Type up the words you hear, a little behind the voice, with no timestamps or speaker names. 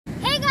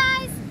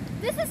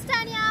this is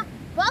Tanya.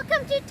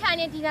 Welcome to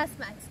Tanya Tina's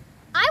Maths.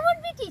 I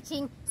would be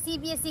teaching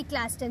CBSE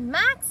Class 10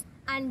 Maths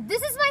and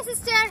this is my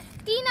sister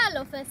Tina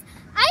Lopez.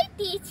 I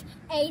teach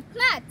 8th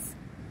Maths.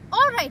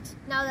 Alright,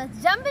 now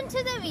let's jump into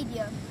the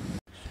video.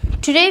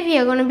 Today we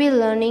are going to be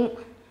learning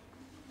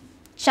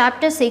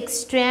Chapter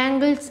 6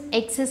 Triangles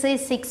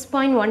Exercise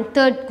 6.1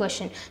 third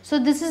question. So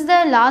this is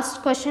the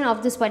last question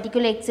of this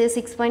particular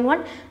exercise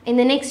 6.1. In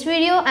the next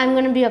video I am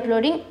going to be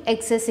uploading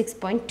exercise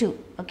 6.2.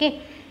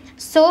 Okay.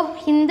 So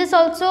in this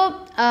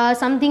also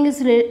something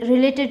is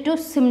related to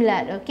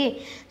similar.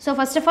 Okay. So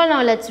first of all,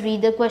 now let's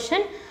read the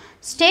question.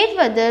 State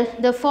whether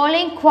the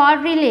following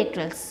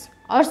quadrilaterals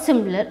are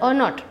similar or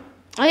not.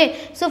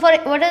 Okay. So for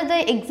what are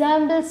the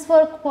examples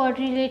for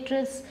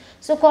quadrilaterals?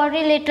 So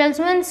quadrilaterals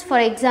means, for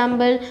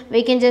example,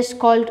 we can just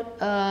call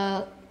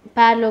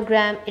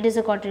parallelogram. It is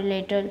a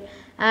quadrilateral.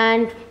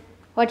 And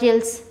what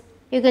else?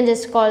 You can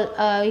just call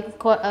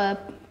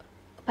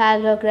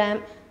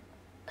parallelogram,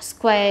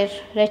 square,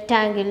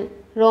 rectangle,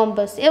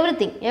 rhombus,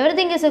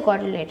 everything is a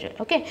quadrilateral.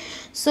 Okay.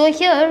 So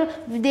here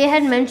they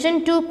had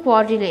mentioned two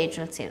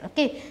quadrilaterals here.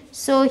 Okay.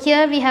 So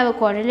here we have a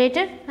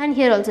quadrilateral and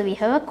here also we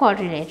have a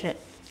quadrilateral.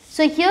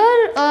 So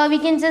here we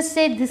can just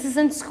say this is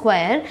a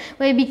square.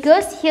 Why?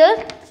 Because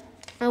here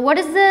what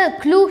is the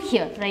clue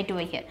here, right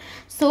over here?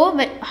 So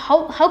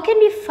how can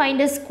we find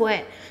a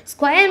square?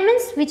 Square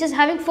means which is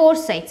having 4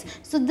 sides.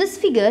 So this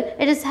figure,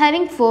 it is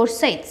having 4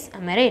 sides.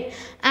 Am I right?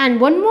 And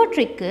one more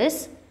trick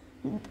is,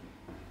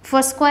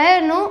 for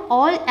square, no,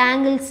 all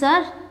angles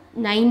are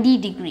 90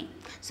 degree.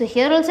 So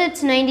here also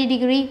it's 90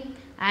 degree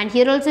and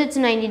here also it's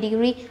 90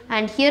 degree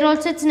and here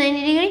also it's 90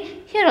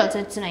 degree, here also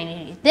it's 90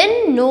 degree.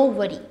 Then no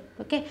worry.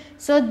 Okay.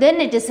 So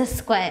then it is a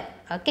square.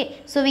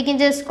 Okay. So we can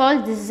just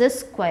call this is a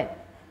square.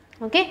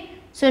 Okay.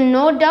 So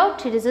no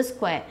doubt it is a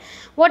square.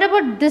 What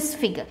about this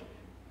figure?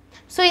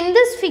 So in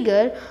this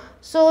figure,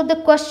 so the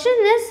question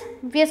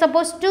is, we are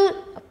supposed to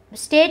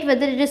state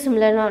whether it is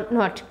similar or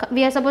not.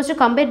 We are supposed to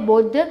compare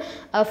both the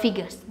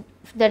figures,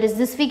 that is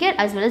this figure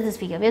as well as this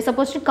figure. We are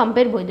supposed to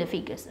compare both the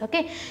figures.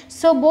 Okay.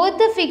 So both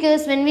the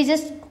figures, when we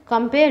just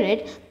compare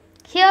it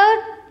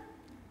here,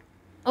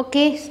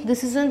 okay,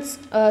 this is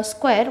a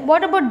square.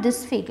 What about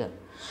this figure?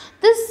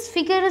 This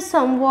figure is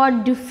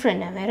somewhat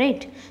different, am I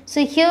right?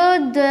 So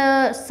here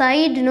the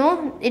side,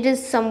 no, it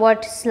is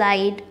somewhat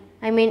slide.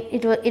 I mean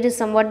it is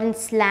somewhat in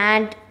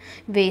slant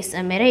base,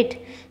 am I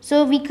right?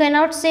 So we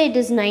cannot say it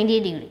is 90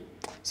 degree.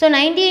 So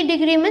 90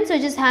 degree means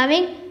which is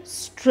having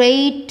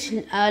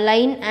straight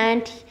line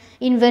and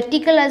in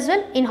vertical as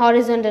well, in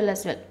horizontal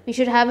as well. We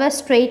should have a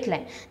straight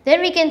line.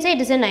 Then we can say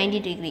it is a 90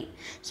 degree.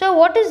 So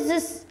what is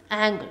this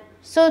angle?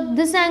 So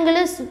this angle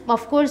is,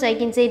 of course, I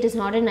can say it is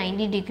not a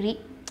 90 degree.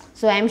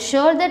 So I am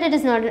sure that it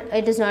is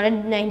not a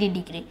 90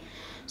 degree.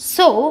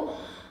 So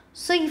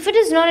if it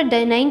is not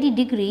a 90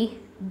 degree,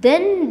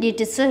 then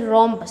it is a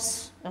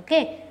rhombus.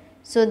 Okay.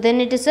 So then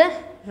it is a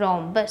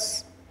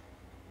rhombus.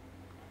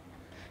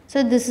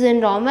 So this is in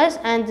rhombus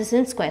and this is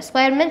in square.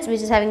 Square means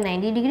which is having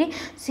 90 degree.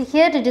 So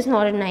here it is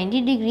not a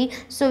 90 degree.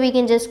 So we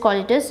can just call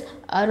it as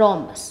a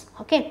rhombus.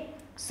 Okay.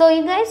 So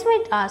you guys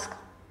might ask,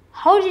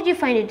 how did you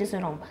find it is a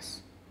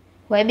rhombus?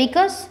 Why?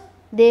 Because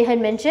they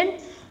had mentioned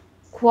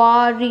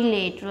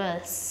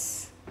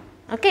quadrilaterals.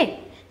 Okay.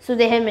 So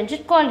they have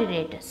mentioned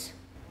quadrilaterals.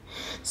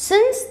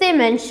 Since they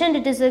mentioned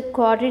it is a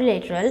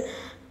quadrilateral,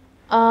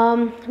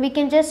 we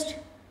can just,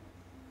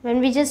 when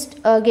we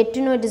just get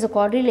to know it is a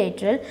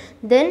quadrilateral,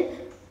 then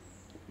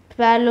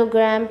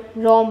parallelogram,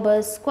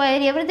 rhombus, square,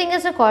 everything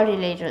is a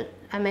quadrilateral.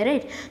 Am I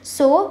right?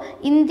 So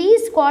in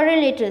these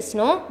quadrilaterals,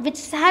 no,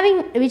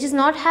 which is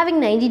not having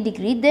 90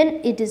 degree,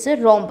 then it is a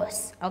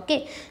rhombus.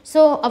 Okay.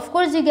 So of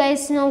course you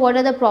guys know what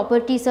are the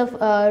properties of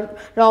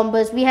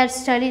rhombus. We had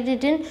studied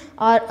it in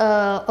our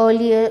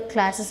earlier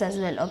classes as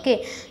well.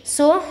 Okay.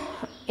 So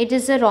it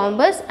is a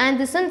rhombus and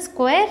this one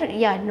square.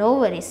 Yeah, no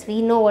worries.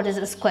 We know what is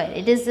a square.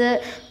 It is a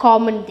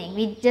common thing.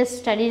 We just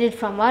studied it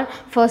from our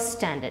first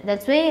standard.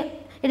 That's why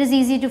it is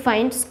easy to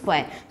find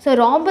square. So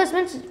rhombus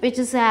means which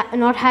is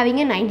not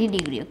having a 90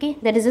 degree. Okay.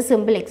 That is a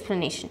simple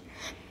explanation.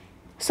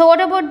 So what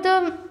about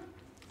the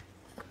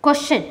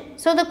question?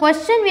 So the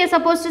question we are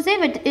supposed to say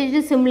whether it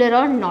is similar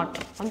or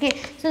not. Okay.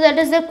 So that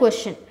is the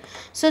question.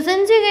 So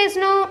since you guys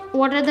know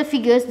what are the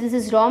figures, this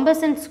is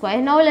rhombus and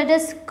square. Now let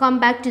us come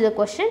back to the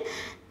question,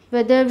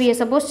 whether we are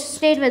supposed to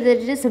state whether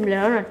it is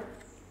similar or not.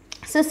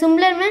 So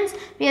similar means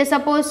we are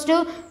supposed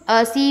to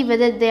see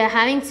whether they are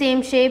having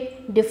same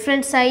shape,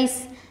 different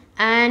size,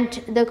 and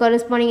the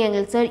corresponding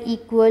angles are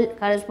equal,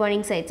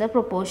 corresponding sides are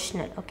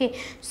proportional. Okay.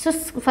 So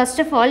first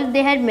of all,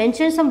 they had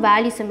mentioned some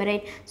values, am I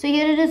right? So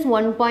here it is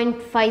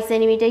 1.5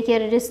 centimeter,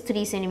 here it is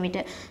 3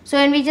 centimeter. So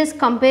when we just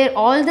compare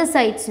all the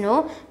sides,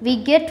 no, we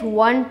get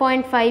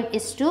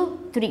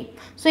 1.5:3.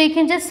 So you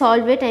can just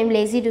solve it. I am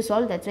lazy to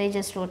solve, that's why I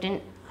just wrote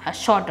in a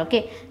short.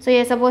 Okay. So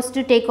you are supposed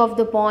to take off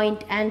the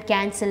point and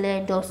cancel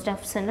it, those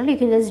stuffs and all, you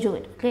can just do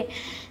it. Okay.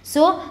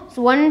 So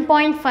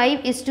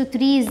 1.5:3 is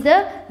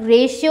the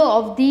ratio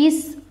of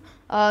these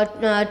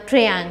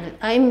triangle.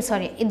 I am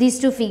sorry, these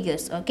two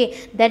figures. Okay.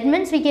 That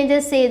means we can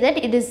just say that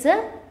it is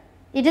a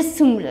it is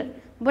similar,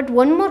 but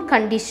one more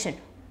condition.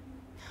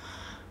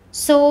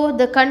 So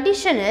the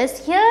condition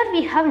is, here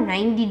we have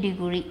 90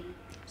 degree.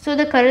 So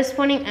the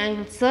corresponding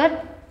angles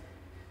are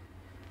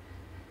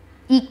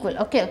equal.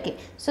 Okay.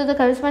 So the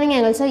corresponding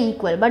angles are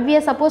equal, but we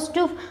are supposed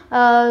to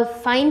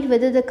find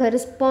whether the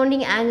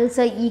corresponding angles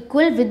are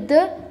equal with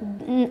the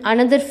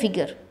another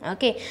figure.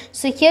 Okay.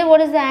 So here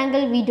what is the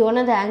angle? We don't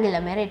know the angle.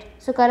 Am I right?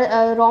 So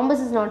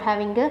rhombus is not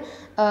having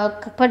a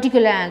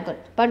particular angle,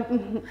 but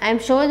I am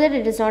sure that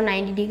it is not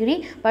 90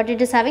 degree, but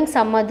it is having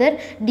some other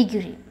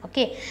degree.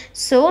 Okay.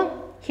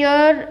 So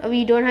here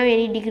we don't have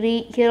any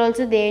degree. Here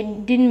also they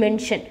didn't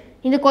mention.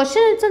 In the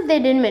question itself they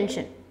didn't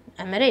mention.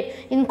 Am I right?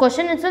 In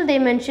question itself they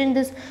mentioned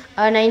this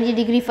 90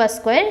 degree first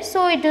square,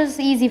 so it was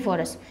easy for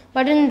us.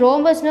 But in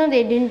rhombus, no,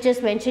 they didn't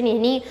just mention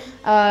any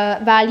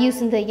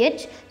values in the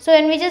edge. So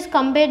when we just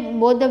compare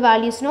both the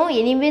values, no,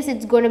 anyways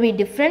it's going to be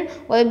different.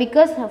 Why?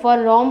 Because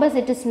for rhombus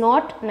it is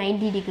not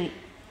 90 degree.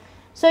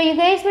 So you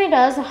guys might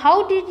ask,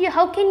 how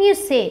can you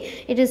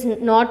say it is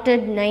not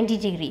at 90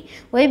 degree?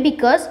 Why?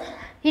 Because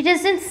it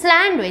is in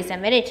slantwise.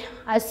 Am I right?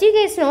 As you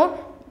guys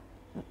know,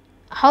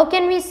 how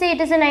can we say it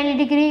is a 90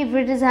 degree if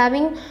it is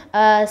having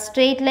a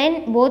straight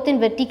line both in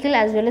vertical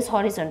as well as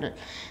horizontal?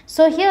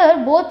 So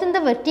here both in the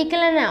vertical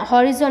and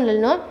horizontal,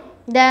 no,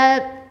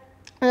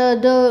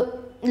 the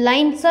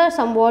lines are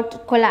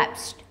somewhat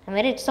collapsed. Am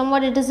I right?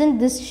 Somewhat it is in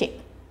this shape.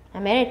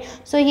 Am I right?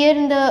 So here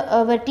in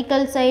the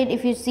vertical side,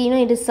 if you see,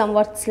 no, it is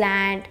somewhat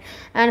slant,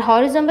 and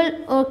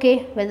horizontal,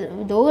 okay,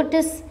 though it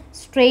is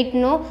straight,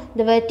 no,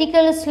 the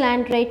vertical is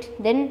slant, right,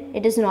 then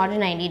it is not a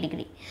 90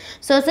 degree.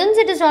 So since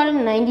it is not a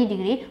 90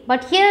 degree,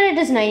 but here it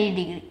is 90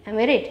 degree, am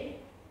I right?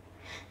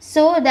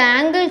 So the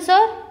angles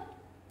are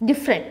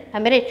different,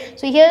 am I right?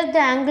 So here the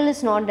angle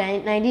is not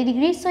 90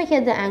 degrees, so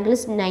here the angle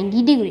is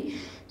 90 degree.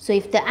 So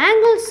if the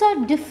angles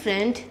are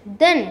different,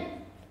 then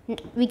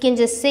we can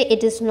just say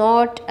it is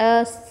not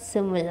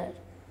similar.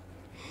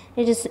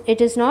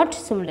 It is not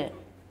similar.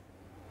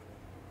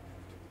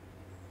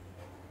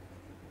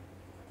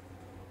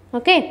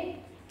 Okay,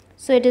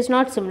 so it is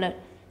not similar.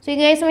 So you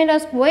guys might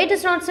ask, why it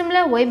is not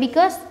similar? Why?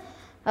 Because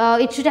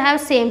it should have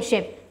same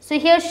shape. So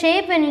here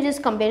shape, when you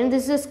just compare,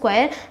 this is a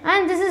square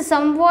and this is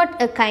somewhat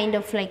a kind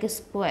of like a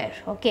square.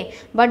 Okay,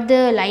 but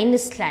the line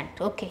is slant.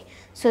 Okay,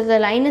 so the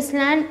line is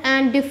slant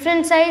and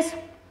different size.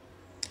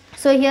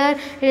 So here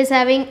it is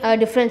having a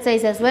different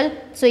size as well.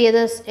 So here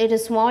it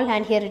is small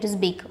and here it is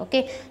big.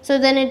 Okay, so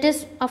then it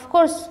is, of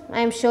course,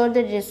 I am sure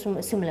that it is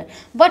similar.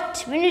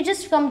 But when you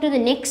just come to the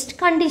next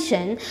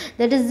condition,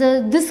 that is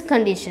this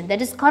condition, that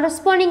is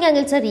corresponding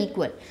angles are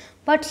equal.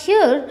 But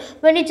here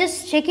when you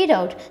just check it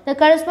out, the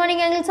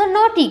corresponding angles are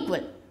not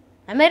equal.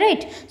 Am I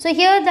right? So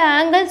here the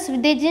angles,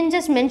 they didn't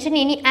just mention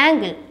any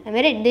angle. Am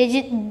I right?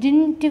 They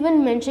didn't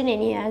even mention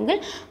any angle.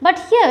 But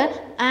here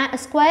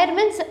square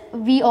means,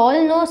 we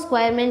all know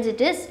square means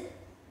it is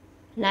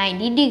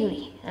 90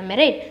 degree. Am I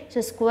right?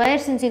 So square,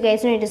 since you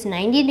guys know it is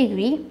 90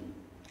 degree,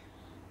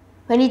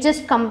 when you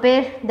just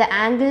compare the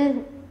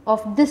angle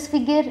of this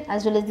figure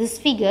as well as this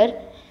figure,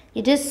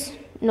 it is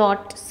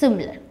not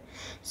similar.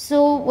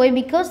 So why?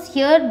 Because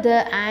here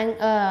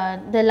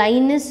the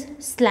line is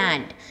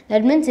slant.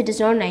 That means it is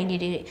not 90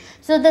 degree.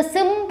 So the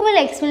simple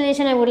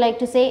explanation I would like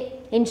to say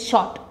in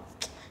short.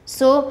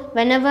 So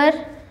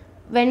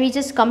when we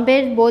just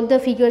compare both the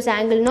figures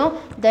angle, no,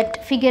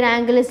 that figure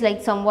angle is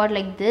like somewhat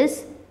like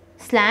this,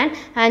 slant,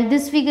 and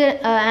this figure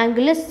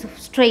angle is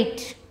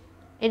straight.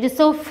 It is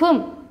so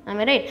firm. Am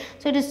I right?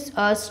 So it is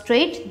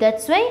straight.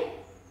 That's why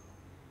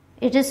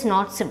it is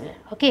not similar.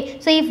 Okay,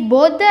 so if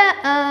both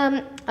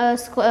the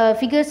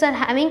figures are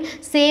having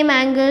same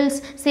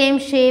angles, same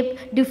shape,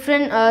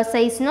 different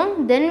size,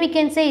 no, then we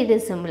can say it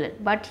is similar.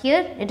 But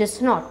here it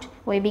is not.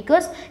 Why?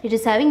 Because it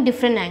is having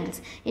different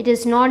angles. It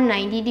is not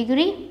 90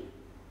 degree,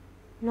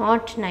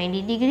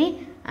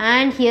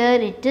 and here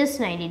it is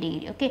 90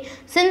 degree. Okay,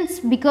 since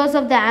because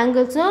of the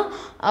angles, no,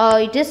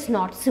 it is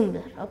not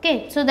similar.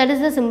 Okay, so that is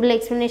the simple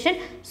explanation.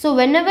 So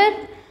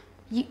whenever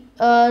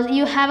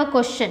you have a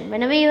question,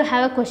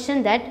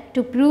 that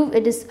to prove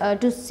it is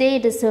to say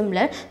it is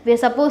similar, we are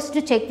supposed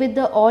to check with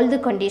all the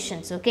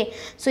conditions. Okay,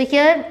 so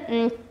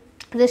here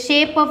the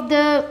shape of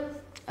the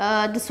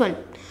this one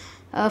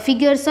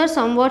figures are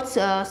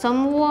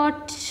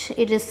somewhat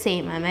it is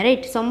same. Am I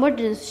right? Somewhat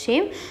it is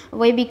same.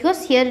 Why?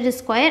 Because here it is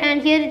square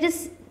and here it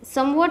is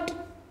somewhat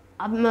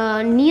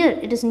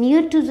it is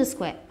near to the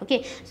square.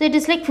 Okay, so it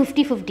is like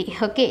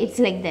 50-50. Okay, it's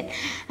like that.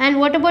 And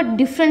what about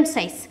different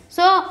size?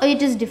 So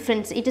it is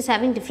different, it is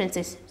having different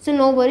size. So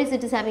no worries,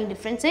 it is having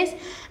different size.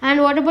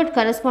 And what about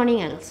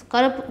corresponding angles?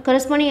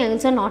 Corresponding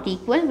angles are not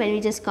equal. When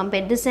we just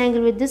compare this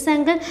angle with this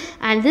angle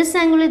and this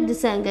angle with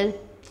this angle,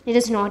 it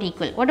is not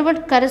equal. What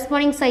about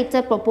corresponding sides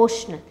are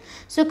proportional?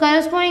 So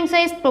corresponding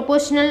size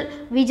proportional,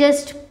 we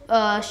just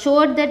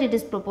showed that it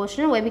is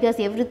proportional. Why? Because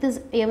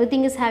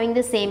everything is having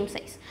the same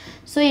size.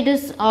 So it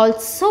is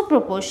also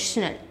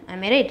proportional.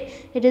 Am I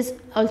right? It is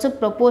also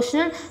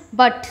proportional.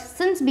 But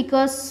since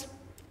because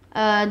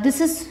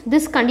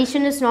this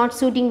condition is not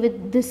suiting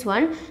with this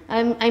one,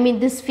 I mean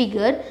this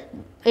figure,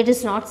 it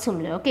is not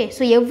similar. Okay,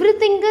 so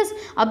everything is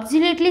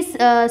absolutely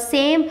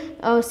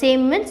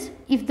same means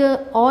if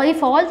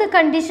all the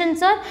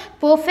conditions are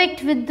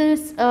perfect with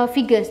these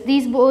figures,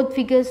 these both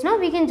figures, now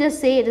we can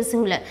just say it is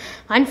similar.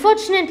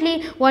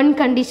 Unfortunately, one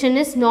condition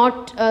is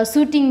not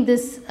suiting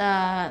this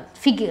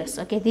figures,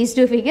 okay, these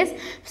two figures.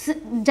 So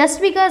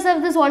just because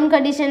of this one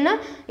condition, now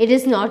it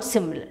is not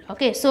similar.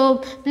 Okay, so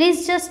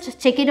please just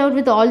check it out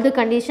with all the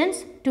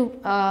conditions to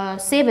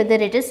say whether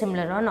it is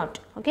similar or not.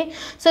 Okay,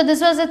 so this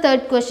was the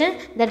third question,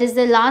 that is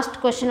the last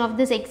question of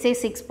this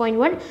exercise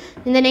 6.1.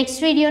 in the next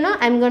video now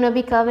I am going to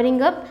be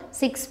covering up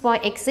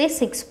exercise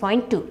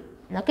 6.2.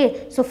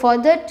 okay, so for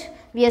that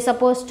we are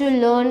supposed to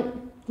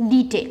learn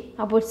detail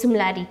about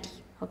similarity.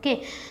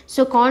 Okay,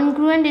 so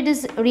congruent, it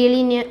is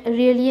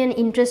really an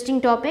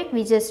interesting topic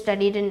we just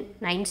studied in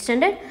 9th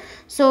standard.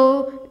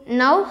 So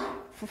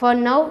for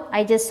now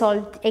I just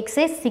solved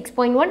exercise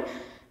 6.1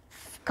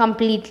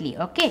 completely.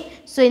 Okay,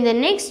 so in the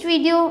next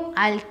video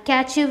I'll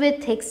catch you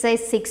with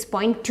exercise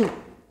 6.2.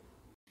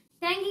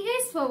 Thank you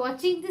guys for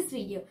watching this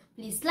video.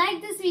 Please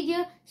like this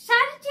video,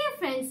 share it to your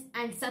friends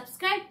and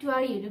subscribe to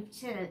our YouTube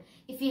channel.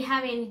 If you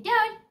have any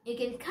doubt, you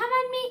can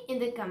comment me in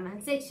the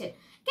comment section.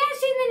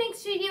 Catch you in the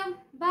next video.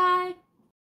 Bye.